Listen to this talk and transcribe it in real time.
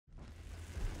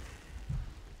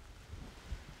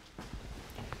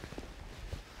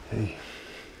Hey.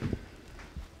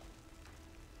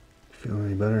 Feel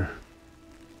any better?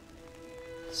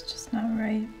 It's just not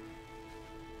right.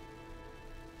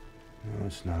 No,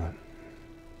 it's not.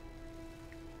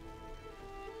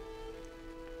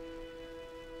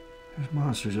 There's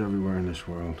monsters everywhere in this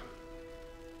world.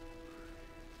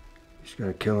 You just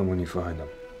gotta kill them when you find them.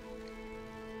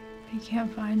 You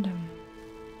can't find them.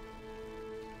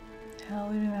 Hell,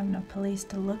 we don't have enough police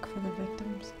to look for the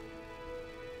victims.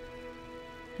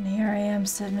 And here I am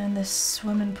sitting in this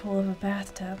swimming pool of a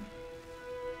bathtub.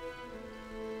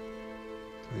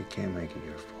 So you can't make it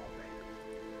your fault,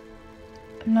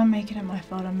 babe. I'm not making it my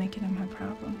fault, I'm making it my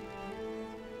problem.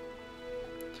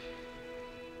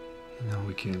 You know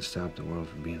we can't stop the world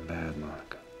from being bad,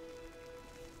 Monica.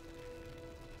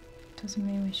 Doesn't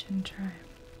mean we shouldn't try.